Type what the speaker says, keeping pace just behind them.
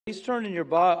Please turn in your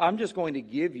Bible. I'm just going to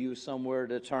give you somewhere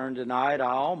to turn tonight. I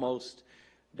almost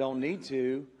don't need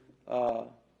to.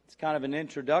 It's kind of an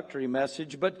introductory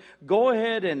message, but go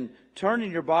ahead and turn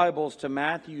in your Bibles to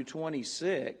Matthew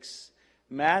 26.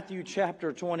 Matthew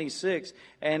chapter 26,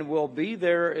 and we'll be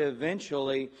there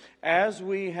eventually. As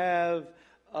we have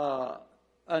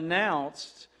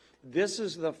announced, this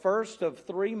is the first of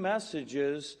three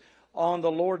messages on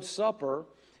the Lord's Supper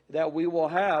that we will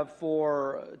have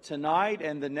for tonight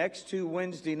and the next two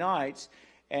Wednesday nights.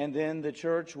 And then the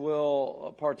church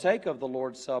will partake of the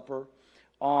Lord's Supper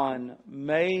on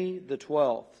May the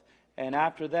 12th. And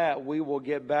after that, we will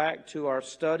get back to our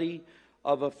study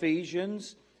of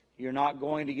Ephesians. You're not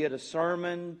going to get a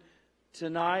sermon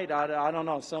tonight. I don't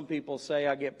know. Some people say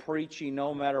I get preachy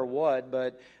no matter what,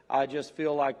 but I just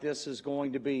feel like this is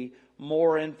going to be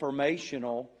more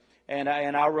informational. And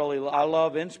I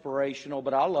love inspirational,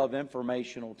 but I love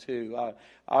informational too.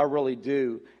 I really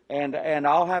do. And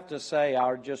I'll have to say,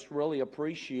 I just really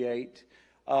appreciate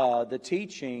the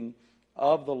teaching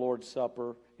of the Lord's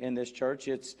Supper in this church.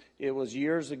 It was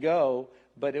years ago,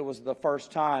 but it was the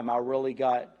first time I really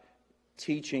got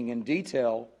teaching in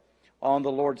detail on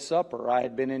the Lord's Supper. I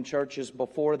had been in churches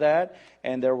before that,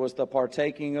 and there was the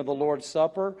partaking of the Lord's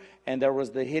Supper, and there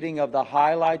was the hitting of the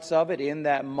highlights of it in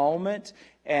that moment.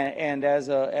 And as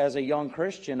a young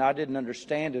Christian, I didn't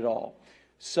understand it all.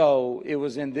 So it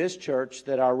was in this church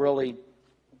that I really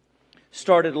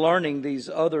started learning these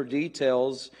other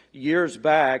details years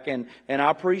back, and I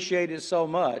appreciate it so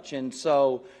much. And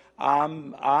so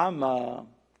I'm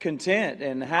content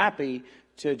and happy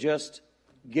to just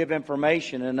give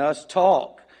information and us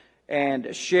talk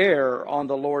and share on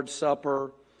the Lord's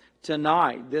Supper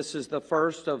tonight. This is the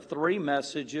first of three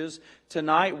messages.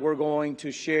 Tonight we're going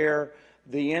to share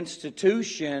the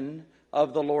institution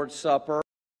of the Lord's Supper.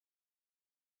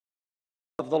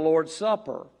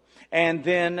 And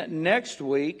then next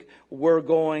week we're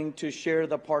going to share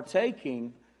the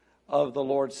partaking of the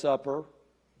Lord's Supper.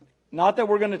 Not that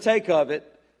we're going to take of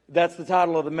it. That's the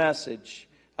title of the message.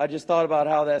 I just thought about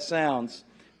how that sounds.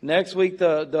 Next week,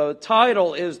 the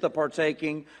title is the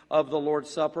partaking of the Lord's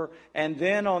Supper. And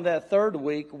then on that third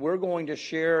week, we're going to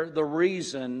share the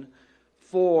reason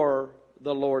for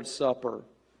the Lord's Supper.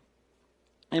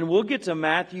 And we'll get to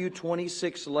Matthew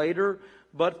 26 later.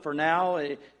 But for now,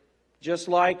 just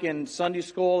like in Sunday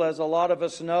school, as a lot of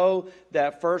us know,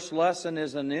 that first lesson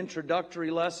is an introductory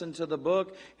lesson to the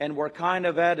book. And we're kind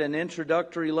of at an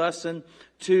introductory lesson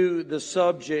to the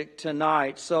subject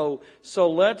tonight. So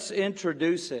let's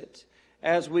introduce it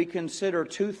as we consider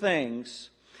two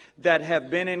things that have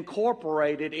been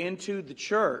incorporated into the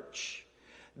church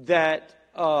that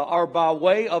are by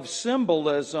way of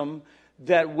symbolism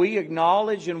that we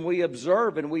acknowledge and we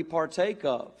observe and we partake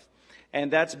of. And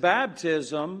that's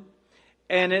baptism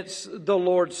and it's the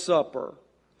Lord's Supper.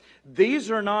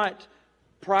 These are not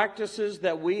practices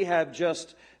that we have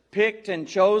just picked and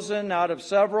chosen out of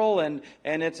several, and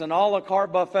it's an a la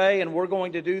carte buffet, and we're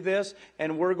going to do this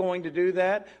and we're going to do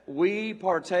that. We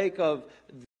partake of,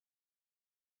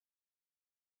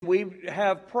 we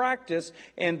have practice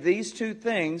in these two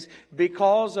things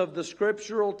because of the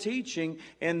scriptural teaching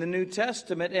in the New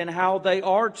Testament and how they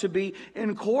are to be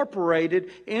incorporated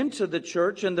into the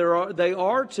church, and they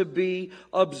are to be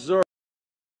observed.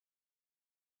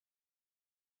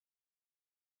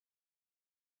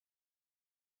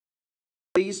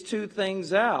 These two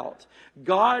things out.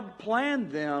 God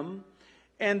planned them,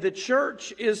 and the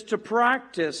church is to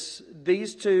practice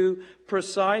these two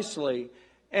precisely.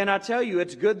 And I tell you,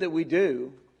 it's good that we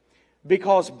do,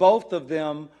 because both of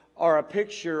them are a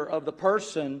picture of the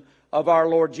person of our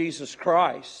Lord Jesus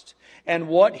Christ and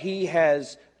what He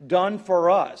has done for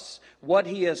us, what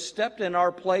He has stepped in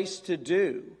our place to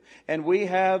do. And we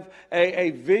have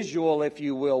a visual, if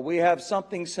you will. We have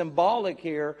something symbolic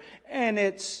here, and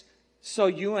it's so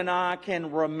you and I can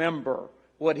remember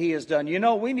what He has done. You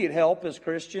know, we need help as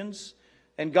Christians,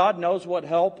 and God knows what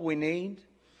help we need.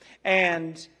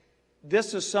 And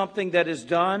this is something that is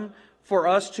done for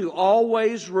us to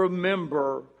always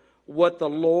remember what the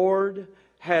Lord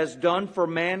has done for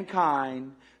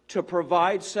mankind to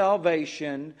provide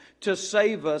salvation, to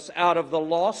save us out of the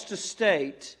lost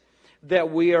estate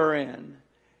that we are in.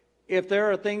 If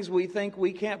there are things we think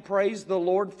we can't praise the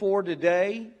Lord for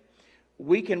today,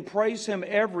 we can praise Him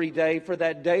every day for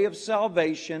that day of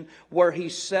salvation where He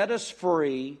set us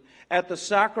free at the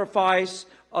sacrifice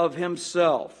of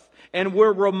Himself. And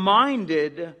we're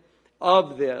reminded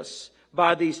of this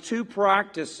by these two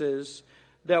practices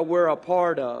that we're a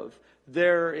part of.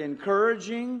 They're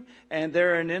encouraging and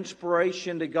they're an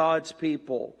inspiration to God's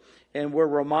people. And we're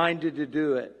reminded to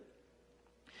do it.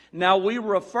 Now, we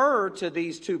refer to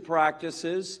these two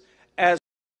practices as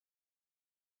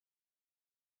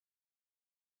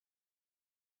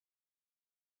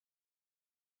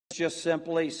just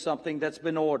simply something that's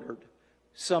been ordered,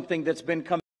 something that's been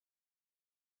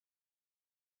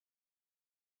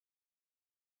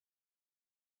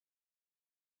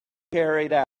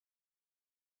carried out.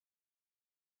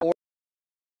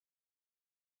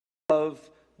 Of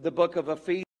the book of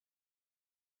Ephesians,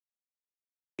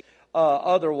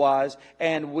 otherwise,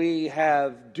 and we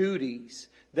have duties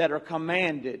that are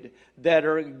commanded, that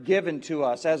are given to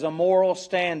us as a moral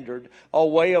standard, a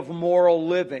way of moral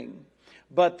living.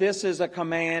 But this is a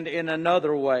command in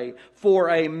another way, for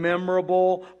a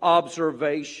memorable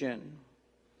observation.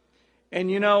 And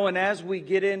and as we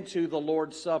get into the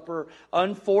Lord's Supper,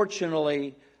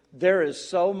 unfortunately, there is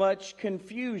so much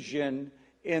confusion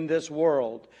in this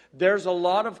world. There's a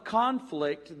lot of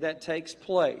conflict that takes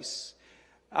place.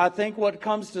 I think what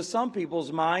comes to some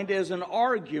people's mind is an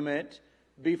argument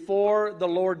before the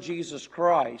Lord Jesus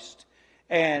Christ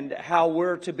and how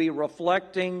we're to be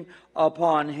reflecting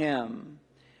upon Him.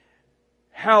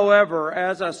 However,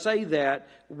 as I say that,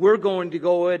 we're going to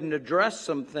go ahead and address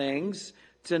some things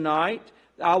tonight.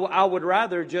 I would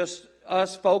rather just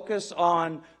us focus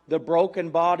on the broken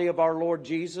body of our Lord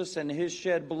Jesus and His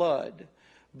shed blood.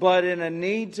 But in a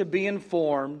need to be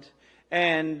informed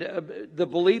and the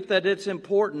belief that it's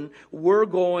important, we're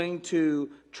going to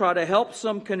try to help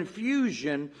some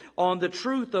confusion on the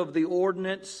truth of the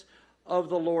ordinance of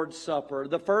the Lord's Supper.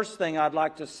 The first thing I'd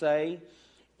like to say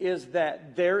is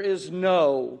that there is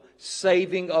no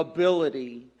saving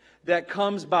ability that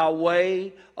comes by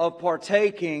way of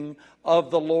partaking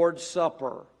of the Lord's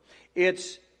Supper.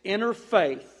 It's inner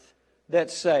faith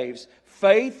that saves.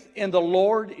 Faith in the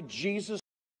Lord Jesus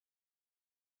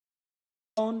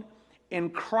alone, in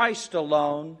Christ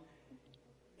alone,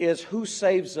 is who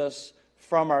saves us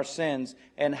from our sins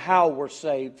and how we're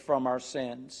saved from our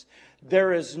sins.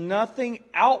 There is nothing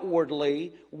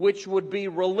outwardly, which would be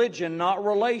religion, not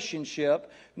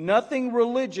relationship, nothing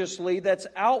religiously that's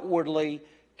outwardly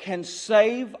can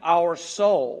save our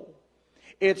soul.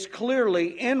 It's clearly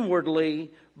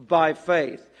inwardly by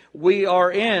faith. We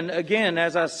are in, again,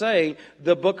 as I say,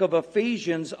 the book of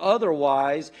Ephesians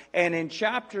otherwise, and in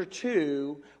chapter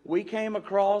 2, we came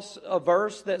across a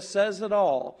verse that says it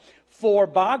all. For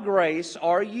by grace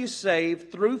are ye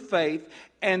saved through faith,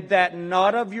 and that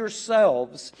not of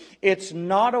yourselves. It's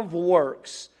not of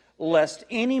works, lest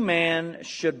any man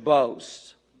should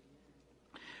boast.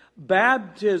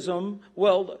 Baptism,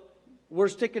 well, we're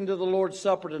sticking to the Lord's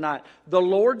Supper tonight. The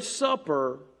Lord's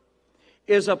Supper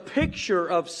is a picture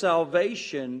of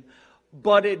salvation,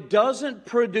 but it doesn't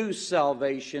produce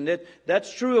salvation.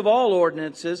 That's true of all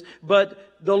ordinances,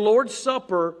 but the Lord's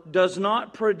Supper does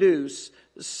not produce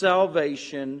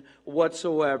salvation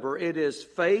whatsoever. It is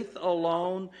faith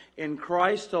alone in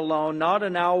Christ alone, not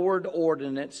an outward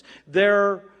ordinance.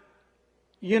 There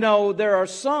are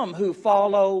some who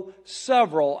follow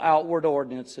several outward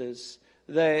ordinances.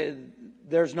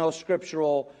 There's no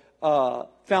scriptural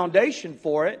foundation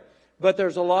for it. But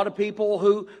there's a lot of people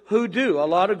who do, a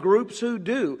lot of groups who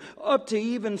do, up to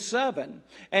even 7.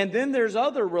 And then there's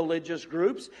other religious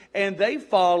groups, and they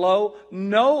follow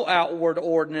no outward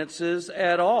ordinances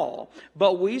at all.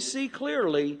 But we see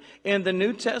clearly in the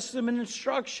New Testament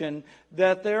instruction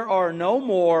that there are no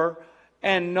more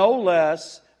and no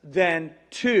less than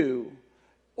 2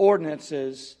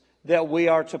 ordinances that we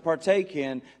are to partake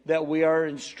in, that we are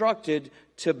instructed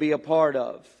to be a part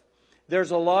of.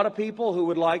 There's a lot of people who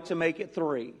would like to make it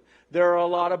 3. There are a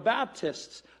lot of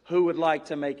Baptists who would like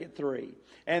to make it 3.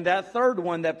 And that third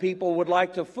one that people would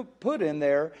like to put in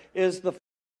there is the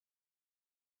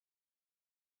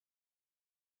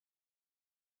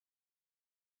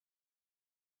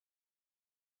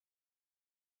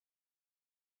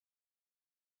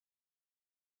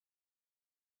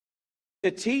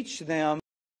to teach them.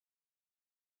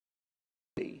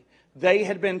 They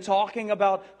had been talking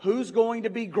about who's going to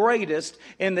be greatest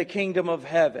in the kingdom of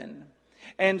heaven.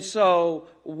 And so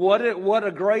what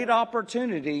a great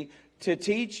opportunity to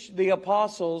teach the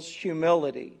apostles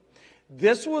humility.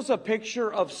 This was a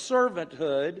picture of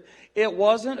servanthood. It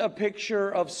wasn't a picture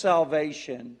of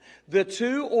salvation. The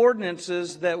 2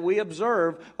 ordinances that we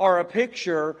observe are a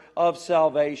picture of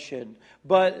salvation.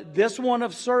 But this one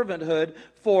of servanthood,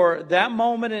 for that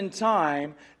moment in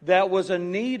time, that was a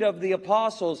need of the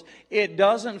apostles, it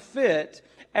doesn't fit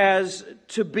as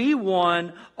to be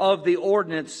one of the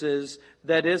ordinances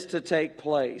that is to take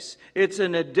place. It's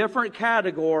in a different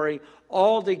category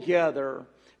altogether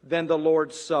than the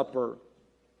Lord's Supper.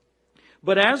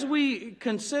 But as we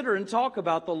consider and talk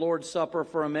about the Lord's Supper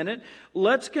for a minute,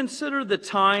 let's consider the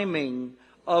timing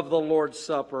of the Lord's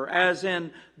Supper, as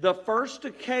in the first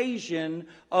occasion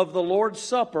of the Lord's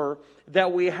Supper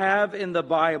that we have in the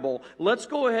Bible. Let's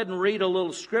go ahead and read a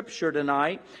little scripture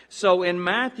tonight. So in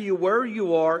Matthew, where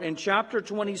you are, in chapter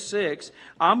 26,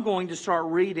 I'm going to start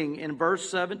reading in verse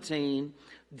 17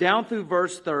 down through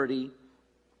verse 30.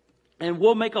 And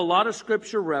we'll make a lot of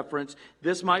scripture reference.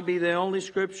 This might be the only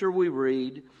scripture we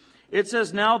read. It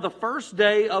says, "Now the first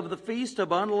day of the feast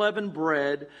of unleavened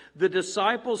bread, the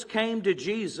disciples came to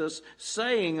Jesus,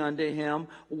 saying unto him,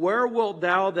 Where wilt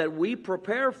thou that we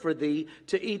prepare for thee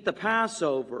to eat the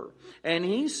Passover? And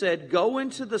he said, Go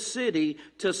into the city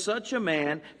to such a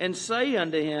man, and say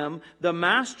unto him, The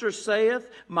Master saith,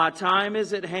 My time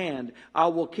is at hand. I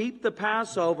will keep the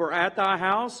Passover at thy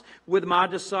house with my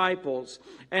disciples.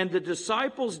 And the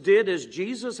disciples did as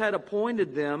Jesus had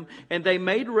appointed them, and they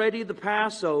made ready the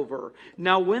Passover.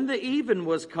 Now when the even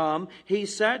was come, he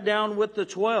sat down with the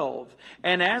 12.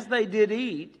 And as they did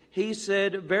eat, he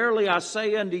said, Verily I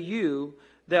say unto you,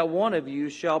 that one of you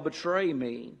shall betray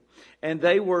me. And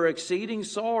they were exceeding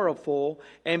sorrowful,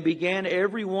 and began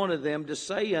every one of them to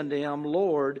say unto him,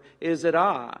 Lord, is it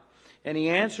I? And he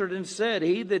answered and said,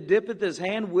 He that dippeth his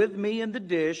hand with me in the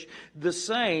dish, the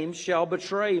same shall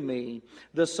betray me.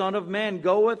 The Son of Man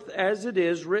goeth as it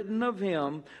is written of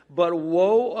him, but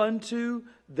woe unto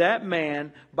that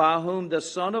man by whom the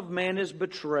Son of Man is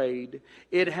betrayed.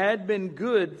 It had been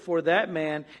good for that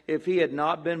man if he had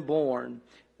not been born.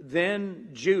 Then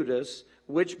Judas,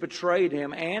 which betrayed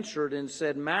him, answered and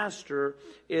said, Master,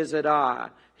 is it I?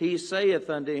 He saith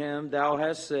unto him, Thou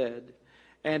hast said.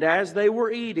 And as they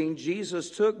were eating,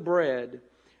 Jesus took bread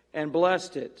and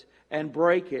blessed it and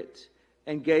brake it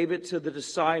and gave it to the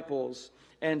disciples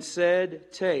and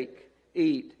said, Take,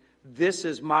 eat, this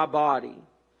is my body.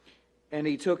 And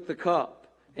he took the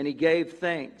cup and he gave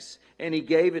thanks and he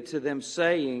gave it to them,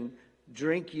 saying,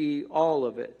 Drink ye all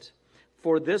of it.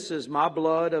 For this is my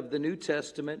blood of the New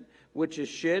Testament, which is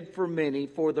shed for many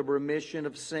for the remission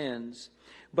of sins.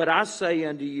 But I say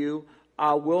unto you,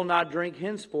 I will not drink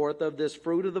henceforth of this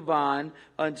fruit of the vine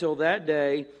until that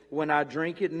day when I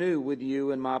drink it new with you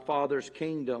in my Father's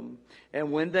kingdom.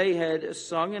 And when they had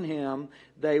sung an hymn,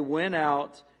 they went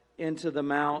out into the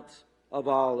Mount of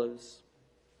Olives.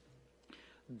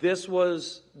 This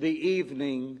was the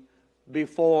evening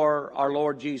before our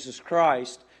Lord Jesus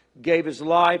Christ gave his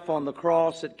life on the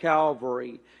cross at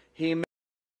Calvary. He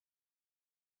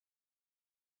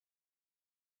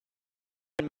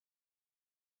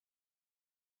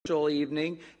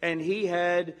evening, and he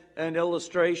had an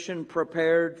illustration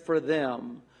prepared for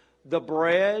them, the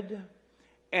bread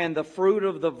and the fruit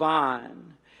of the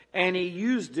vine, and he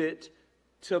used it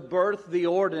to birth the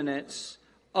ordinance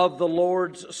of the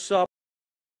Lord's Supper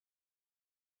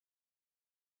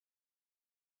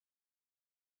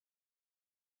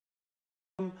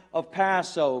of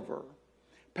Passover.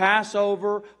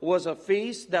 Passover was a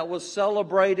feast that was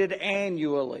celebrated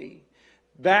annually.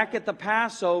 Back at the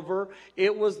Passover,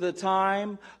 it was the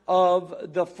time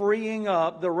of the freeing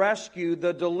up, the rescue,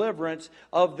 the deliverance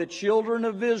of the children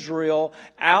of Israel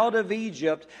out of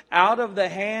Egypt, out of the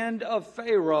hand of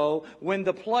Pharaoh, when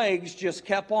the plagues just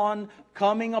kept on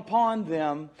coming upon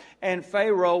them, and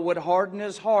Pharaoh would harden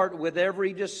his heart with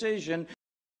every decision.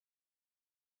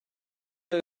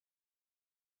 And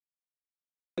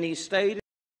he stayed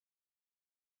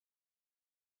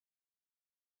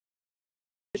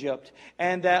Egypt,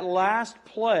 and that last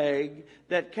plague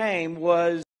that came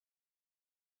was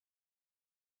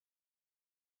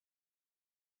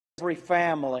every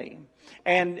family.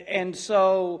 And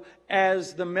so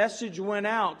as the message went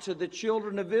out to the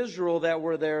children of Israel that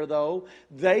were there, though,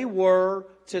 they were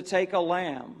to take a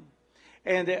lamb,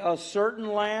 and a certain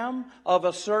lamb of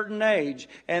a certain age,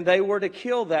 and they were to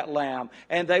kill that lamb,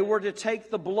 and they were to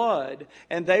take the blood,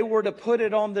 and they were to put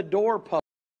it on the doorpost,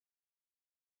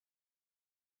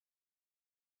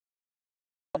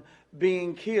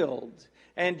 being killed.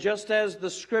 And just as the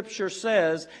scripture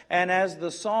says, and as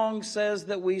the song says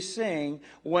that we sing,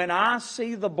 when I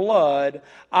see the blood,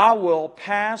 I will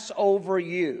pass over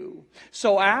you.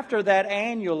 So after that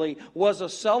annually was a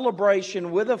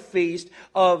celebration with a feast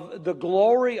of the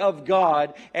glory of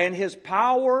God and His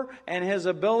power and His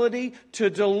ability to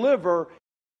deliver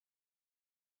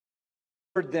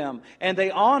them, and they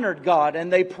honored God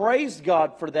and they praised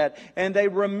God for that, and they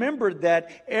remembered that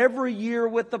every year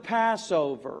with the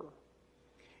Passover.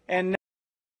 And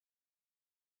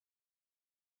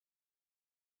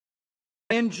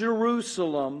in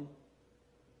Jerusalem,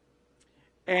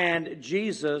 and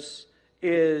Jesus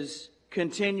is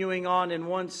continuing on in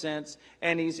one sense,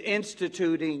 and He's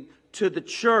instituting to the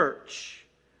church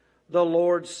the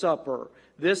Lord's Supper.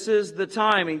 This is the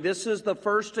timing. This is the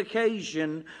first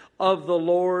occasion of the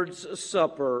Lord's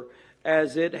Supper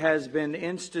as it has been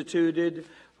instituted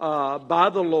by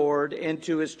the Lord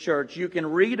into His church. You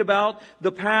can read about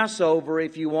the Passover,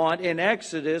 if you want, in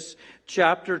Exodus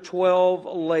chapter 12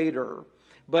 later.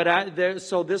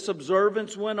 So this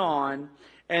observance went on,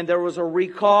 and there was a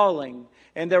recalling,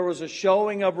 and there was a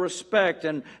showing of respect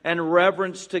and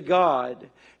reverence to God.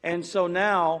 And so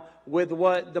now, with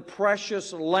what the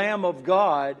precious Lamb of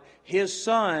God, His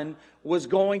Son, was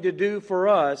going to do for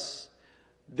us,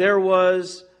 there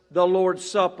was the Lord's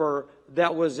Supper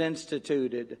that was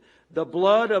instituted. The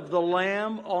blood of the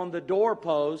Lamb on the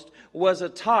doorpost was a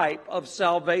type of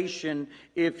salvation,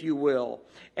 if you will.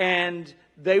 And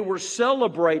they were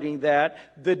celebrating that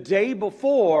the day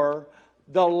before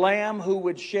the Lamb who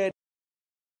would shed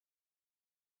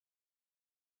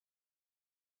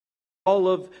all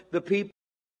of the people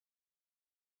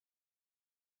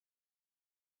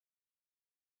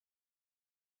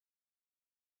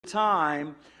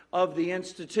time of the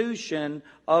institution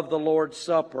of the Lord's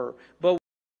Supper.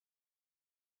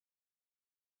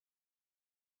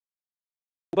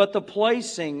 But the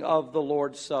placing of the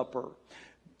Lord's Supper.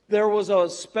 There was a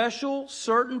special,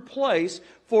 certain place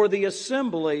for the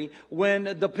assembly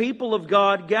when the people of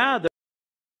God gathered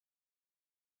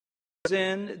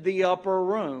in the upper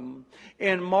room.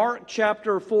 In Mark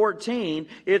chapter 14,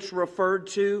 it's referred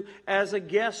to as a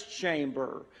guest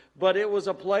chamber. But it was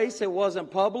a place, it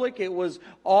wasn't public, it was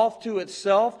off to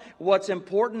itself. What's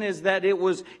important is that it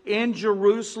was in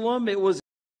Jerusalem, it was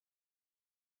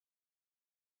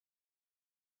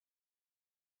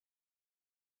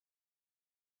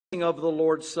of the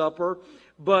Lord's Supper.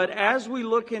 But as we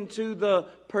look into the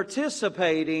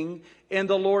participating in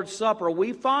the Lord's Supper,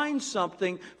 we find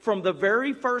something from the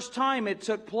very first time it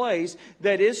took place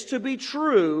that is to be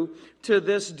true to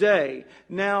this day.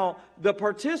 Now, the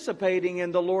participating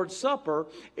in the Lord's Supper,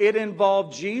 it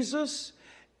involved Jesus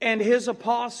and His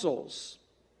apostles.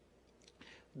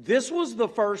 This was the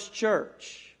first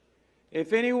church.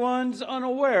 If anyone's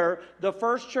unaware, the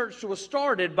first church was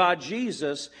started by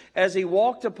Jesus as He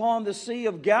walked upon the Sea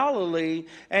of Galilee,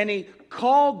 and He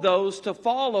called those to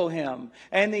follow Him.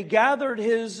 And He gathered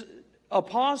His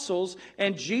apostles,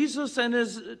 and Jesus and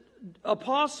His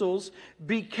apostles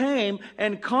became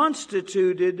and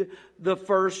constituted the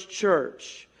first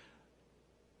church.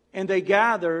 And they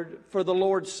gathered for the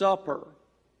Lord's Supper.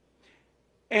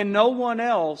 And no one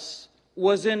else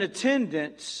was in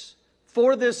attendance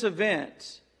for this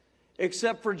event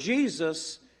except for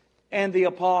Jesus and the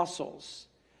apostles.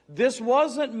 This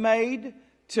wasn't made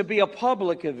to be a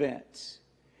public event.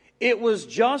 It was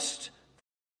just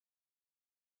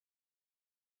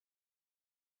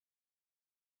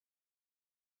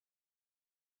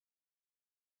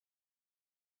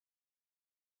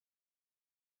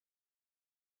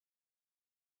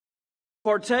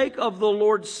partake of the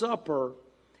Lord's Supper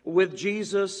with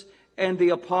Jesus and the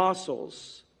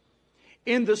apostles.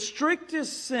 In the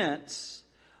strictest sense,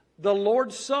 the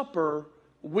Lord's Supper,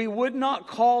 we would not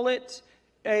call it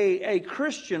a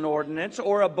Christian ordinance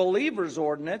or a believer's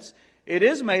ordinance. It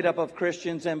is made up of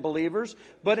Christians and believers,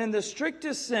 but in the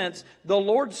strictest sense, the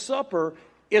Lord's Supper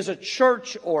is a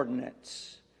church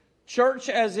ordinance. Church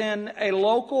as in a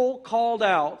local, called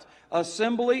out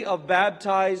assembly of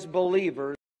baptized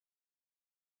believers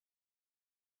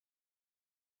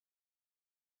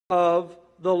of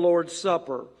the Lord's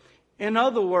Supper. In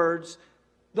other words,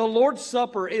 the Lord's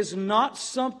Supper is not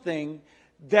something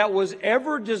that was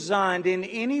ever designed in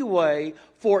any way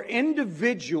for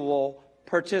individual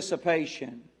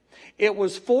participation. It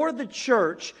was for the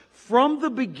church from the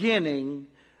beginning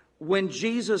when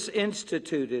Jesus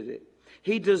instituted it.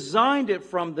 He designed it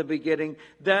from the beginning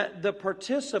that the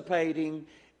participating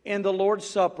in the Lord's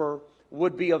Supper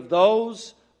would be of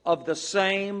those of the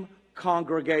same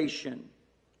congregation.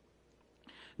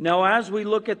 Now, as we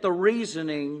look at the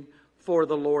reasoning for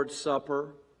the Lord's Supper,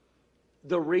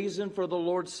 the reason for the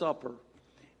Lord's Supper,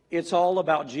 it's all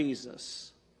about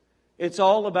Jesus. It's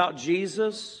all about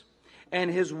Jesus and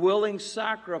His willing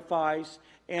sacrifice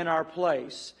in our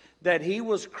place. That He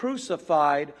was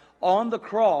crucified on the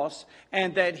cross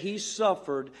and that He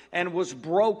suffered and was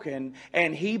broken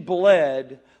and He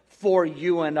bled for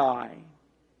you and I.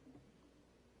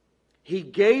 He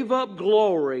gave up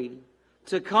glory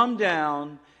to come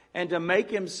down and to make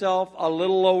Himself a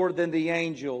little lower than the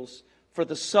angels for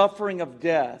the suffering of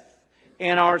death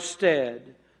in our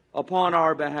stead upon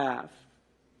our behalf.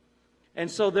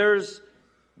 And so there's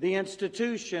the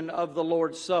institution of the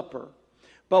Lord's Supper.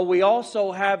 but we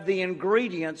also have the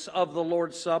ingredients of the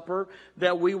Lord's Supper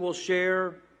that we will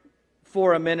share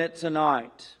for a minute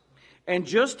tonight. And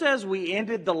just as we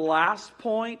ended the last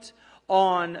point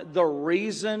on the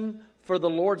reason for the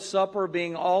Lord's Supper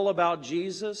being all about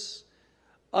Jesus,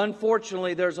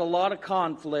 unfortunately, there's a lot of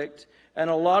conflict and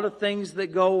a lot of things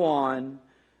that go on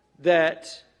that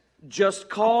just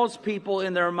cause people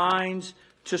in their minds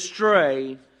to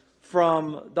stray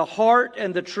from the heart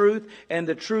and the truth and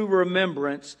the true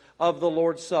remembrance of the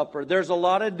Lord's Supper. There's a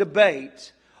lot of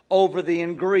debate over the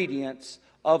ingredients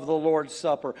of the Lord's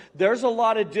Supper. There's a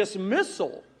lot of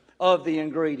dismissal of the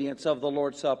ingredients of the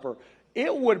Lord's Supper.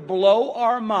 It would blow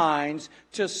our minds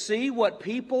to see what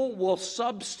people will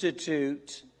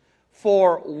substitute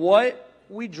for what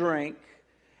we drink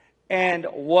and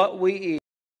what we eat.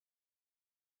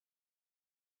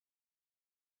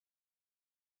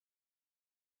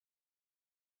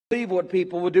 Believe what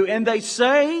people would do. And they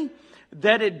say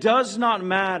that it does not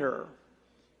matter.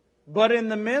 But in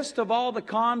the midst of all the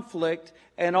conflict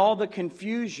and all the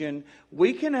confusion,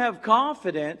 we can have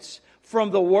confidence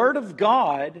from the Word of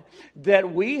God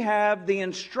that we have the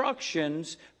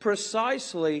instructions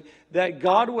precisely that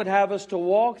God would have us to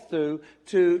walk through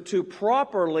to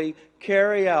properly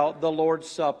carry out the Lord's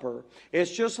Supper.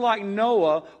 It's just like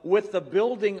Noah with the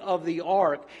building of the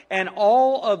ark and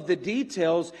all of the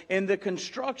details in the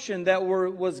construction that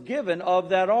was given of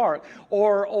that ark,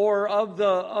 or of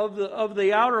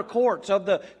the outer courts of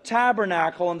the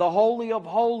tabernacle and the Holy of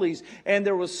Holies. And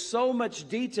there was so much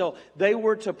detail. They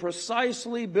were to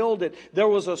precisely build it. There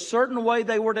was a certain way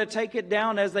they were to take it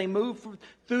down as they moved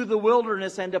through the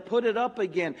wilderness and to put it up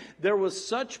again. There was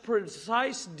such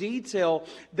precise detail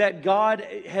that God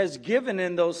has given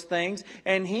in those things,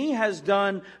 and He has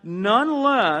done none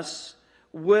less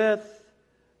with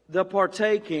the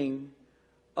partaking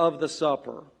of the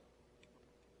supper.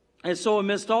 And so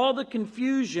amidst all the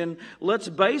confusion, let's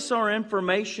base our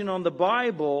information on the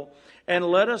Bible, and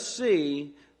let us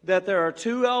see that there are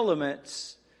two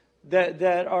elements that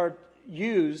are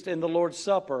used in the Lord's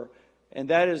Supper. And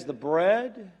that is the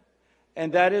bread,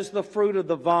 and that is the fruit of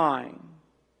the vine.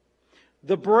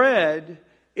 The bread,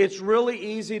 it's really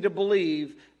easy to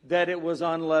believe that it was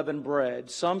unleavened bread.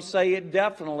 Some say it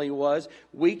definitely was.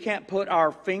 We can't put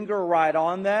our finger right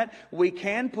on that. We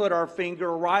can put our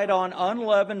finger right on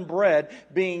unleavened bread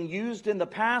being used in the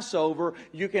Passover.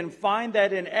 You can find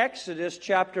that in Exodus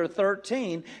chapter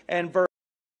 13 and verse.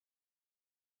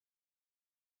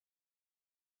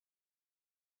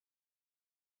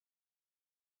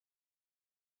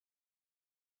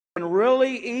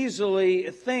 Really easily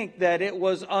think that it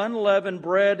was unleavened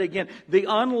bread. Again, the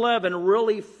unleavened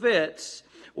really fits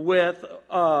with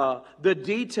the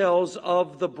details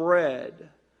of the bread.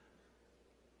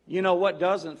 You know what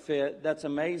doesn't fit, that's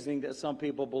amazing that some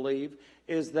people believe,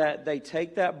 is that they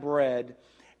take that bread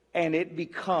and it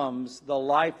becomes the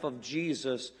life of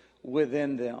Jesus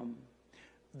within them.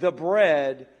 The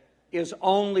bread is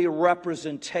only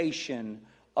representation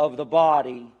of the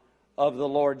body of the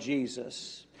Lord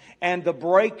Jesus. And the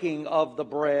breaking of the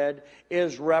bread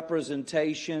is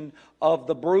representation of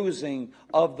the bruising,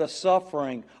 of the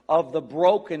suffering, of the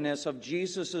brokenness of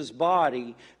Jesus'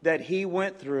 body that He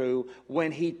went through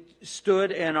when He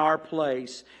stood in our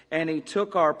place. And He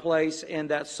took our place in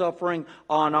that suffering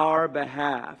on our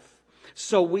behalf.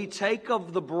 So we take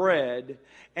of the bread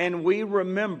and we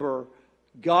remember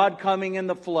God coming in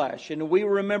the flesh. And we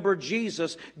remember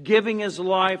Jesus giving His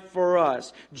life for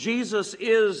us. Jesus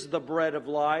is the bread of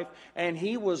life, and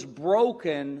He was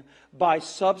broken by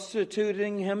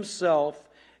substituting Himself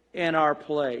in our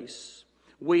place.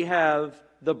 We have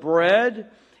the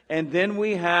bread, and then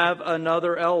we have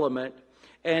another element,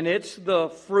 and it's the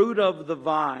fruit of the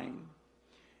vine.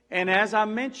 And as I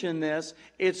mention this,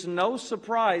 it's no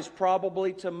surprise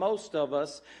probably to most of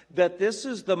us that this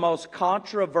is the most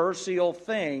controversial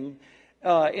thing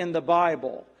in the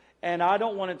Bible. And I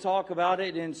don't want to talk about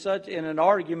it in an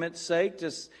argument's sake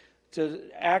to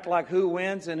act like who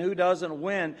wins and who doesn't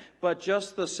win, but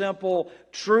just the simple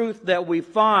truth that we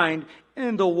find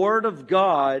in the Word of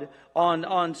God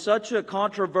on such a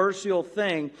controversial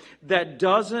thing that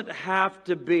doesn't have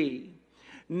to be.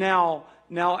 Now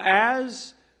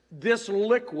as this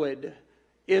liquid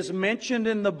is mentioned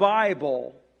in the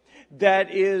Bible that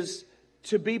is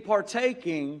to be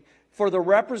partaking for the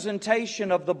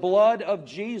representation of the blood of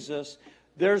Jesus,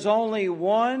 there's only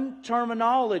one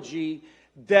terminology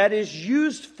that is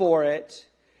used for it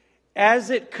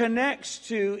as it connects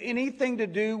to anything to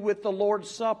do with the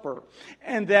Lord's Supper.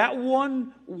 And that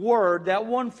one word, that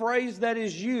one phrase that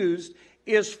is used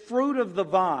is fruit of the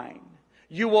vine.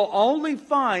 You will only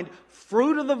find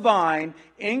fruit of the vine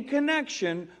in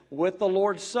connection with the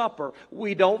Lord's Supper.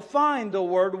 We don't find the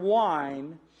word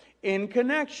wine in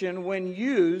connection when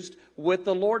used with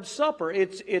the Lord's Supper.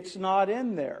 It's not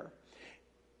in there.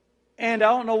 And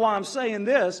I don't know why I'm saying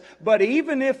this, but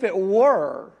even if it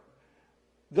were,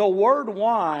 the word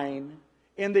wine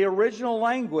in the original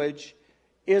language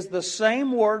is the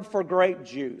same word for grape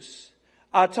juice.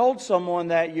 I told someone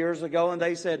that years ago, and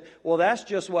they said, well, that's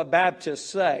just what Baptists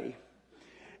say.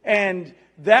 And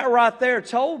that right there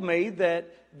told me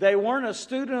that they weren't a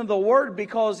student of the Word,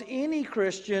 because any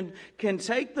Christian can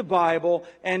take the Bible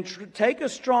and take a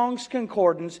Strong's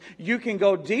Concordance. You can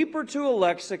go deeper to a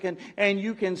lexicon, and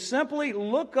you can simply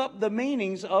look up the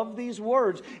meanings of these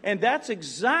words. And that's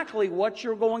exactly what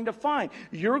you're going to find.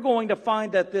 You're going to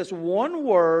find that this one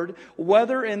word,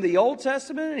 whether in the Old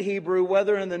Testament in Hebrew,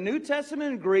 whether in the New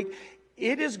Testament in Greek,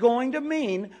 it is going to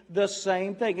mean the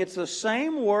same thing. It's the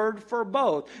same word for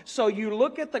both. So you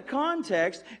look at the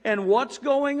context and what's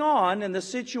going on in the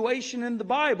situation in the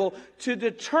Bible to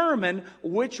determine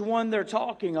which one they're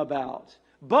talking about.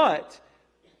 But,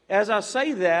 as I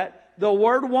say that, the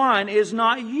word wine is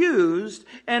not used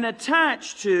and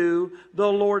attached to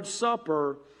the Lord's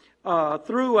Supper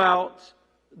throughout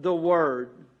the Word.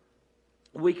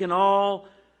 We can all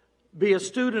be a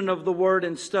student of the Word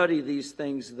and study these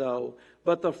things, though.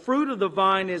 But the fruit of the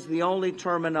vine is the only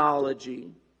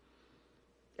terminology.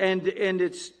 And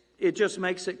it just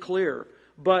makes it clear.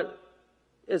 But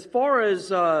as far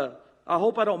as, I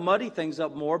hope I don't muddy things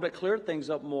up more, but clear things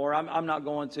up more. I'm not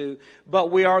going to. But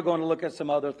we are going to look at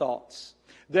some other thoughts.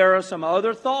 There are some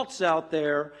other thoughts out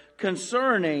there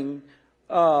concerning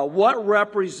what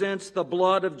represents the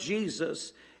blood of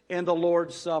Jesus in the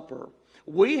Lord's Supper.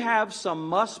 We have some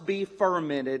must-be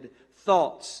fermented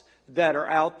thoughts that are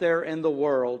out there in the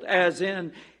world, as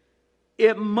in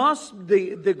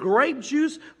the grape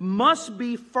juice must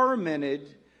be fermented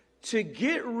to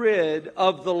get rid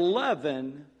of the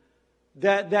leaven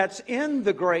that's in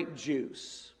the grape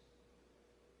juice.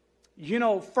 You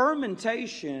know,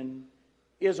 fermentation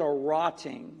is a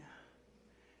rotting.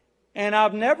 And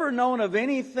I've never known of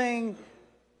anything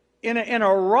in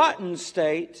a rotten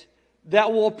state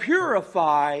that will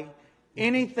purify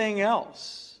anything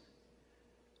else.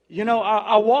 You know,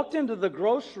 I walked into the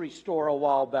grocery store a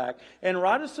while back, and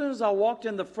right as soon as I walked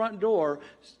in the front door,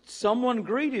 someone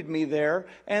greeted me there,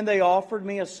 and they offered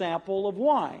me a sample of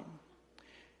wine.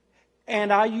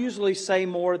 And I usually say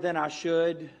more than I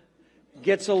should.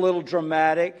 Gets a little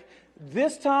dramatic.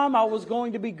 This time I was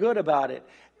going to be good about it.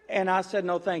 And I said,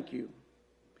 no, thank you.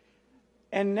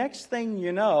 And next thing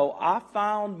you know, I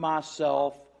found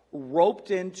myself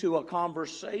roped into a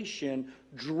conversation,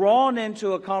 drawn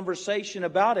into a conversation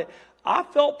about it. I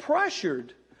felt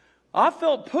pressured. I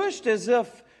felt pushed as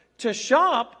if to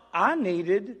shop, I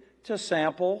needed to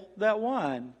sample that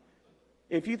wine.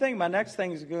 If you think my next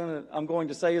thing I'm going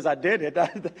to say is I did it,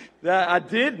 I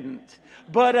didn't.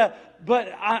 But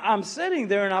I'm sitting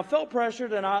there and I felt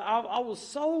pressured, and I was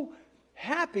so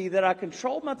happy that I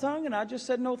controlled my tongue, and I just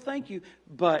said no, thank you.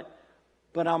 But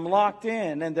I'm locked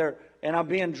in, and I'm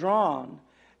being drawn.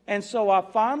 And so I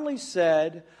finally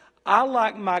said, I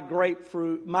like my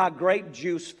grape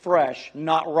juice fresh,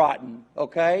 not rotten,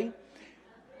 okay?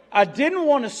 I didn't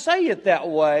want to say it that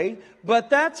way, but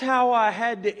that's how I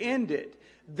had to end it.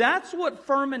 That's what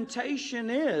fermentation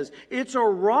is. It's a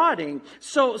rotting.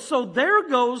 So there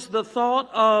goes the thought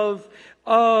of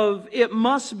it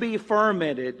must be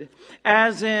fermented,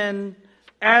 as in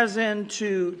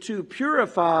to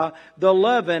purify the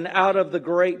leaven out of the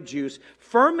grape juice.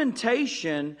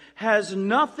 Fermentation has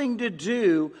nothing to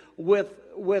do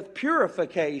with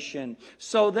purification.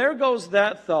 So there goes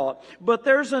that thought. But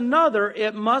there's another,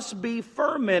 it must be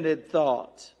fermented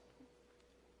thought.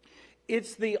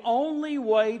 It's the only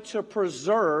way to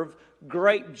preserve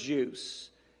grape juice,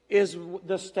 is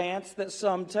the stance that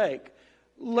some take.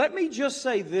 Let me just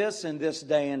say this in this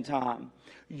day and time.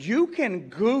 You can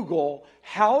Google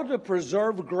how to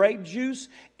preserve grape juice,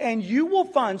 and you will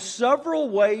find several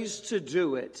ways to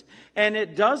do it. And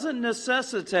it doesn't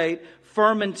necessitate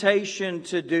fermentation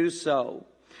to do so.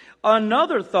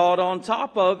 Another thought on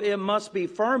top of it must be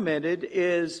fermented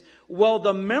is, well,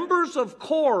 the members of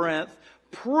Corinth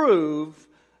prove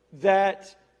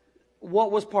that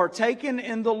what was partaken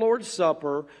in the Lord's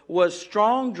Supper was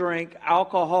strong drink,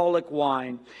 alcoholic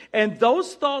wine. And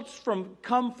those thoughts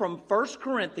come from 1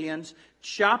 Corinthians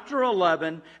chapter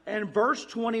 11 and verse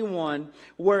 21,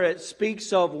 where it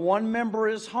speaks of one member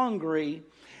is hungry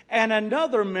and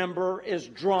another member is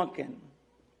drunken.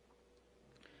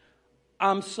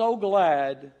 I'm so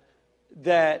glad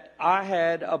that I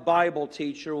had a Bible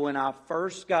teacher when I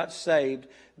first got saved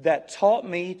that taught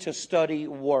me to study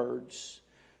words,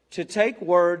 to take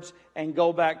words and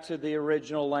go back to the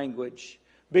original language.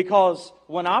 Because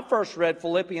when I first read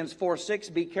Philippians 4:6,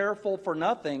 be careful for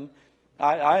nothing,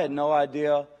 I had no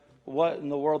idea what in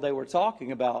the world they were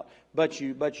talking about. But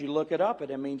you look it up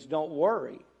and it means don't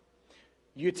worry.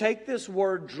 You take this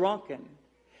word drunken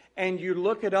and you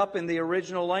look it up in the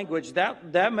original language.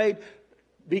 That made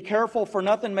be careful for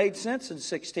nothing made sense in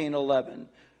 1611.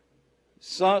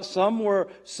 Some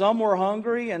were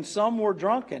hungry and some were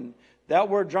drunken. That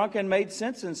word drunken made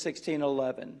sense in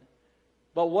 1611.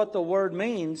 But what the word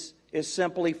means is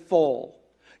simply full.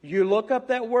 You look up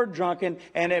that word drunken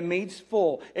and it means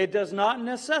full. It does not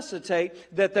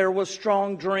necessitate that there was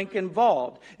strong drink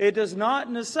involved. It does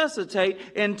not necessitate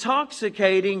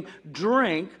intoxicating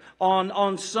drink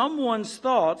on someone's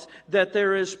thoughts, that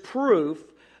there is proof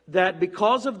that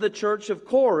because of the church of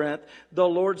Corinth, the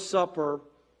Lord's Supper,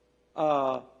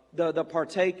 the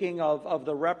partaking of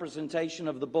the representation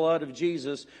of the blood of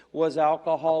Jesus was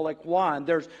alcoholic wine.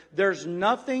 There's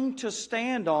nothing to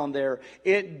stand on there.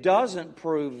 It doesn't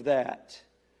prove that.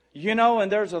 You know,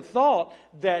 and there's a thought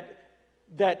that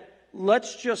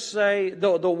let's just say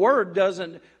the word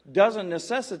doesn't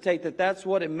necessitate that that's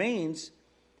what it means.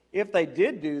 If they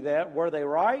did do that, were they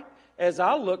right? As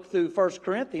I look through 1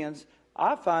 Corinthians,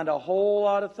 I find a whole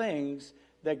lot of things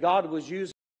that God was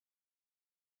using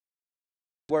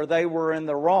where they were in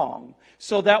the wrong.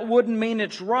 So that wouldn't mean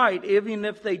it's right, even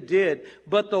if they did.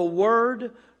 But the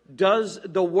word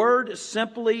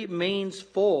simply means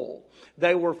full.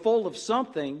 They were full of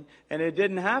something, and it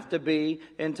didn't have to be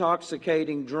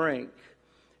intoxicating drink.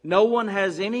 No one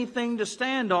has anything to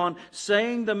stand on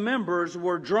saying the members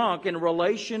were drunk in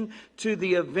relation to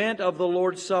the event of the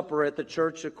Lord's Supper at the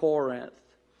church of Corinth.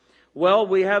 Well,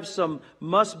 we have some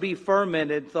must-be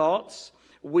fermented thoughts.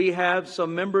 We have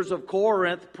some members of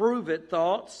Corinth prove it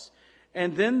thoughts.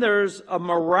 And then there's a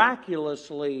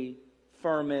miraculously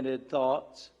fermented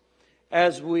thoughts.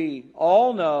 As we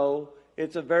all know,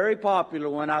 it's a very popular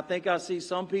one. I think I see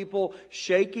some people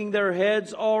shaking their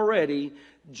heads already.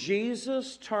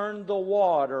 Jesus turned the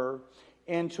water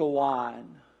into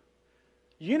wine.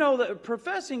 You know, the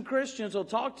professing Christians will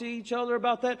talk to each other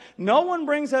about that. No one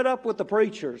brings that up with the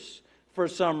preachers for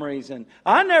some reason.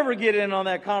 I never get in on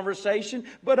that conversation,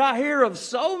 but I hear of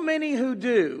so many who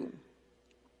do.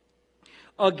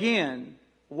 Again,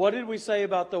 what did we say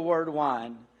about the word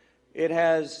wine? It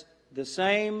has the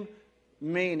same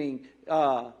meaning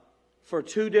for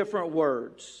two different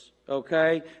words.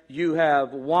 Okay? You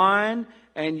have wine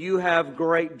and you have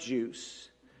grape juice.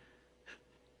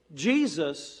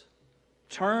 Jesus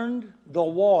turned the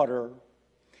water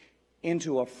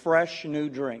into a fresh new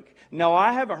drink. Now,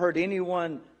 I haven't heard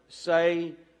anyone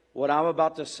say what I'm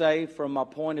about to say from my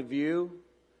point of view,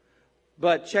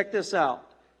 but check this out.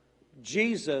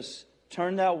 Jesus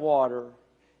turned that water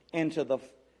into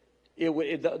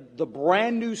the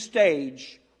brand new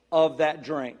stage of that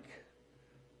drink.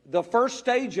 The first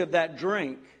stage of that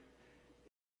drink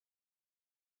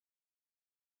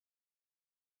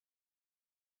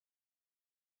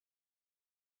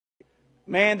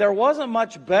man, there wasn't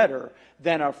much better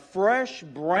than a fresh,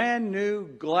 brand new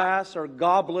glass or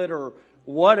goblet or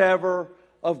whatever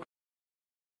of,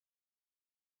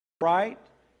 right?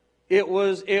 It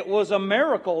was a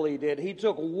miracle he did. He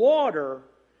took water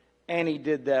and he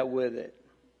did that with it.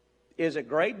 Is it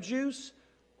grape juice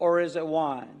or is it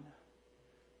wine?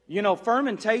 You know,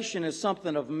 fermentation is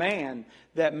something of man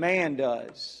that man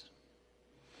does.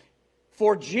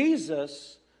 For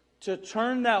Jesus to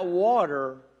turn that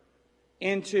water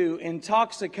into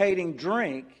intoxicating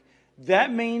drink,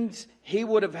 that means he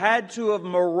would have had to have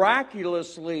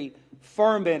miraculously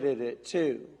fermented it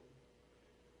too.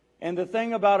 And the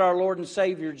thing about our Lord and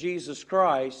Savior Jesus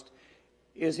Christ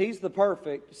is he's the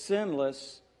perfect,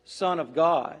 sinless Son of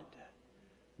God.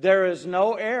 There is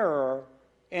no error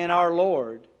in our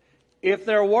Lord. If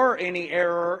there were any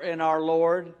error in our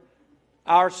Lord,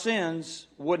 our sins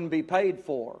wouldn't be paid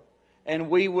for.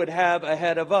 And we would have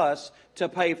ahead of us to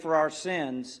pay for our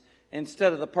sins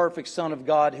instead of the perfect Son of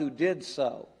God who did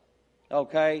so.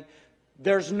 Okay?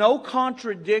 There's no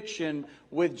contradiction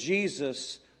with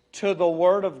Jesus to the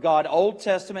Word of God, Old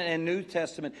Testament and New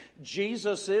Testament.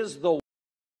 Jesus is the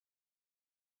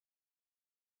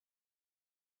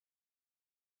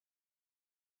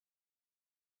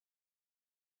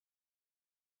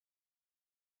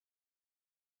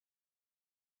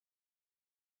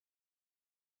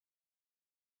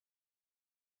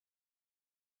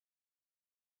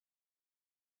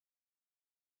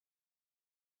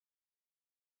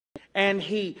and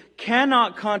he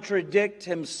cannot contradict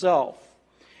himself.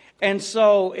 And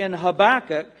so in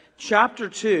Habakkuk chapter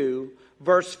 2,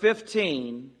 verse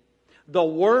 15, the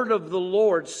word of the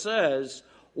Lord says,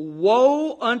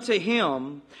 "Woe unto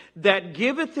him that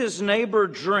giveth his neighbor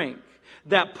drink,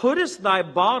 that puttest thy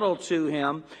bottle to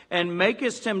him, and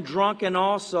makest him drunken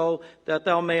also, that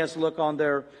thou mayest look on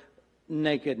their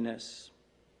nakedness."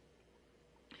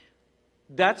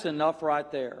 That's enough right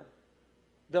there.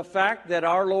 The fact that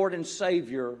our Lord and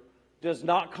Savior does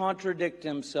not contradict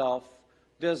himself,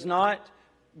 does not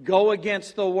go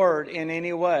against the Word in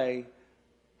any way,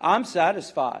 I'm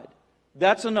satisfied.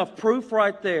 That's enough proof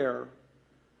right there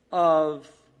of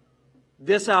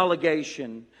this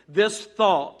allegation, this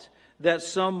thought that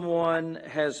someone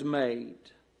has made.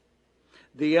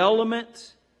 The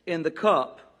element in the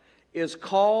cup is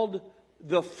called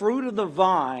the fruit of the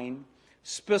vine,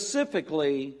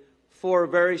 specifically for a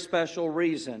very special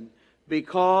reason,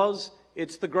 because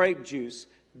it's the grape juice.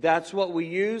 That's what we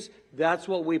use. That's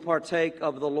what we partake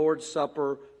of the Lord's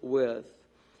Supper with.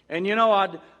 And you know,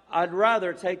 I'd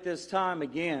rather take this time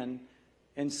again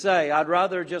and say, I'd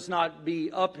rather just not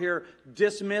be up here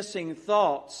dismissing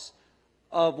thoughts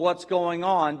of what's going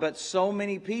on, but so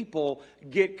many people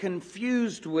get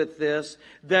confused with this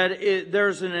that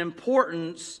there's an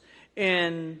importance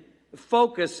in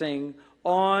focusing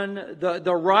on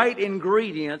the right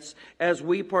ingredients as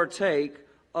we partake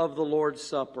of the Lord's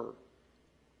Supper.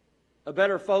 A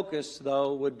better focus,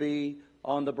 though, would be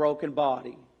on the broken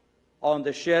body, on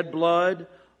the shed blood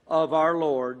of our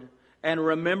Lord, and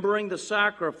remembering the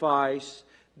sacrifice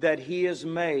that He has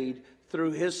made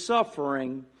through His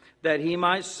suffering, that He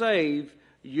might save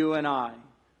you and I.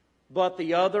 But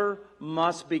the other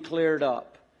must be cleared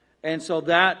up. And so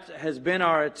that has been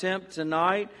our attempt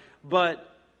tonight, but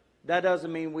that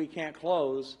doesn't mean we can't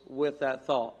close with that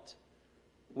thought.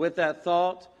 With that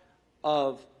thought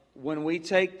of when we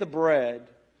take the bread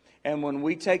and when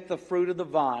we take the fruit of the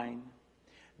vine,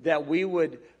 that we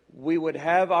would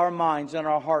have our minds and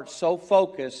our hearts so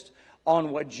focused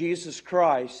on what Jesus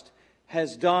Christ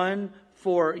has done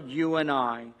for you and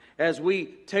I. As we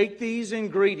take these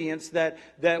ingredients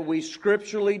that we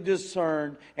scripturally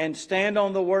discern and stand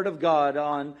on the Word of God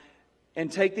on,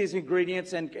 and take these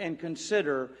ingredients and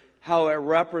consider how it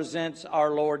represents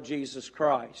our Lord Jesus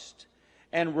Christ,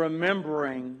 and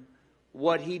remembering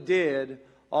what He did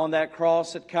on that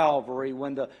cross at Calvary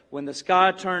when the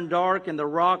sky turned dark and the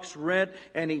rocks rent,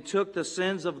 and He took the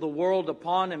sins of the world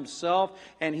upon Himself,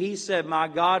 and He said, my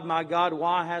God,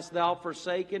 why hast Thou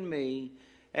forsaken me?"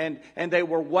 And they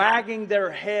were wagging their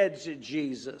heads at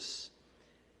Jesus.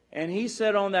 And He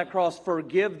said on that cross,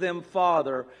 "Forgive them,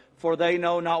 Father, for they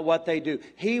know not what they do."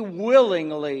 He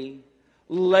willingly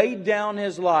laid down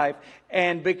His life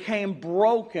and became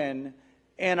broken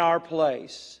in our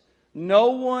place. No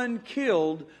one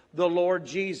killed the Lord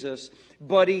Jesus,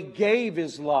 but He gave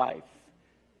His life.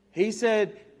 He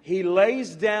said He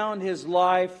lays down His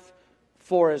life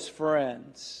for His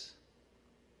friends.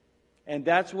 And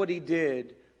that's what He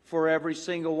did for every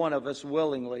single one of us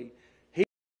willingly. He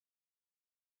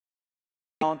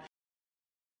up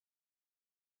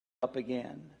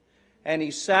again. And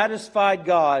He satisfied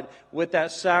God with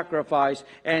that sacrifice,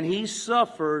 and He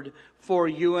suffered for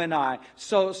you and I.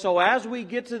 So as we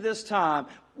get to this time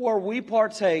where we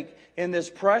partake in this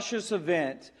precious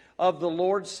event of the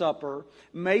Lord's Supper,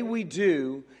 may we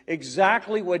do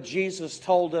exactly what Jesus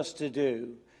told us to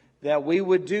do, that we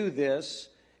would do this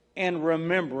in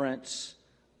remembrance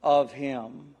of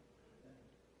Him.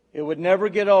 It would never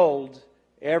get old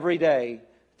every day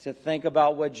to think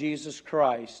about what Jesus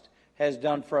Christ has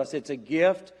done for us. It's a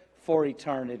gift for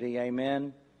eternity.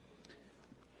 Amen.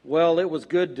 Well, it was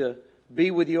good to be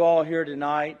with you all here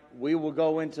tonight. We will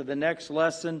go into the next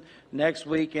lesson next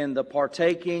week in the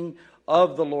partaking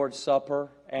of the Lord's Supper,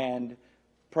 and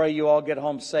pray you all get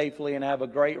home safely and have a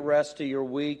great rest of your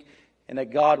week, and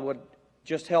that God would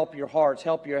just help your hearts,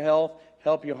 help your health,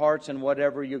 help your hearts in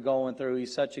whatever you're going through.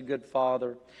 He's such a good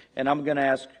Father. And I'm going to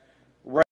ask